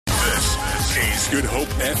Good Hope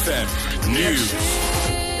FM News.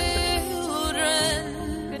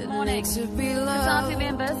 Good morning. Cosatu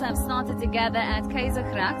members have started to gather at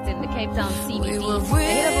Keizergracht in the Cape Town CBD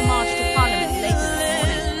ahead of a march to Parliament later this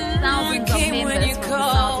morning. Thousands of members from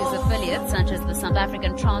Cosatu's affiliates, such as the South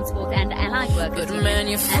African Transport and Allied Workers Union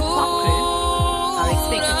and POP Crew, are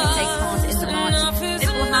expected to take part in the march.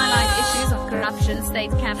 It will highlight issues of corruption,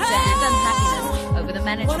 state capture and unhappiness over the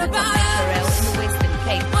management of Metro Rail in the Western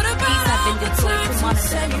Cape. These have been deployed to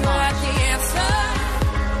monitor the march.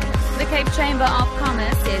 The Cape Chamber of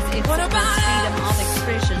Commerce says it supports freedom of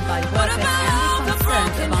expression by workers and is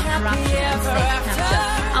concerned about corruption and state capture.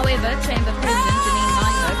 However, Chamber President Janine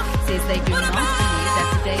Meijer says they do not believe that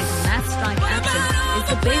today's mass strike action is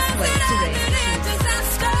the best way to raise issues.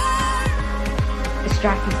 The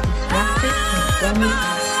strike is disruptive and bringing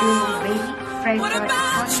our still already fragile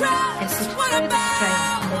economy and puts further strain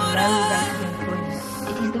on the low rate of employment.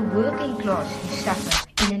 It is the working class who suffer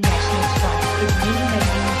in a national strike. If many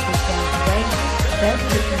Nigerians will down the wage, those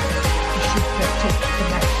businesses who should protect the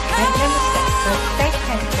most. Make no mistake, both state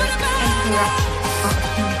capture and corruption are a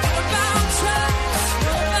thing.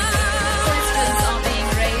 Questions are being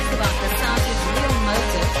raised about Cosatu's real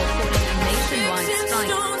motive for calling a nationwide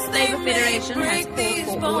strike. Labour Federation has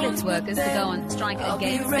called for all its workers to go on strike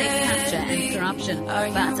against state capture and corruption.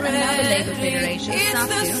 But another Labour Federation,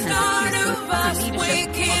 Cosatu, has accused the leadership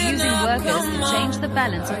of using workers to change the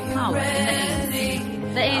balance of power in the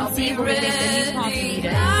ANC. The ANC will elect a new party leader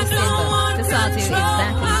in December. Cosatu is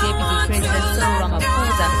backing Deputy President Cyril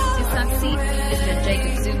Ramaphosa to succeed President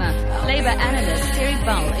Jacob Zuma. Labour analyst Terry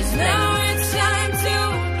Bull explains.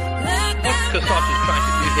 What Cosatu is trying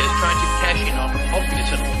to do here is trying to cash in on obvious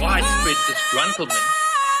and widespread disgruntlement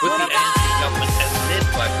with the ANC government as led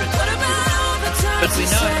by President Zuma. But we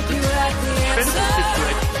know it's an incredible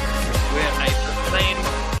situation where a proclaimed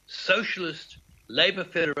socialist Labour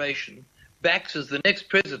Federation backs as the next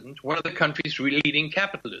president one of the country's leading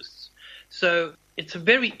capitalists. So it's a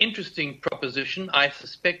very interesting proposition. I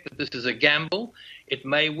suspect that this is a gamble. It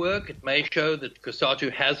may work. It may show that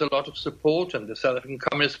Cosatu has a lot of support, and the South African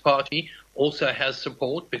Communist Party also has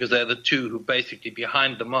support, because they're the two who are basically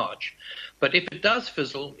behind the march. But if it does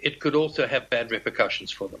fizzle, it could also have bad repercussions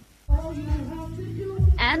for them.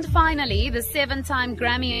 And finally, the 7-time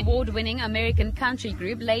Grammy Award-winning American country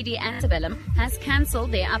group Lady Antebellum has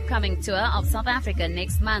cancelled their upcoming tour of South Africa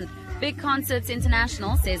next month. Big Concerts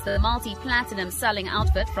International says the multi-platinum selling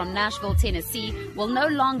outfit from Nashville, Tennessee will no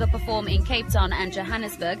longer perform in Cape Town and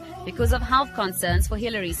Johannesburg because of health concerns for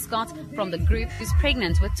Hilary Scott from the group, who's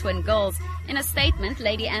pregnant with twin girls. In a statement,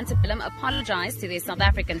 Lady Antebellum apologized to their South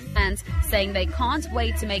African fans, saying they can't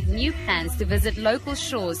wait to make new plans to visit local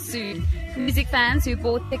shores soon. Music fans who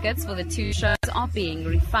bought tickets for the two shows are being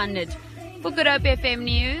refunded. For Good Hope FM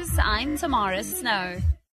News, I'm Tamara Snow.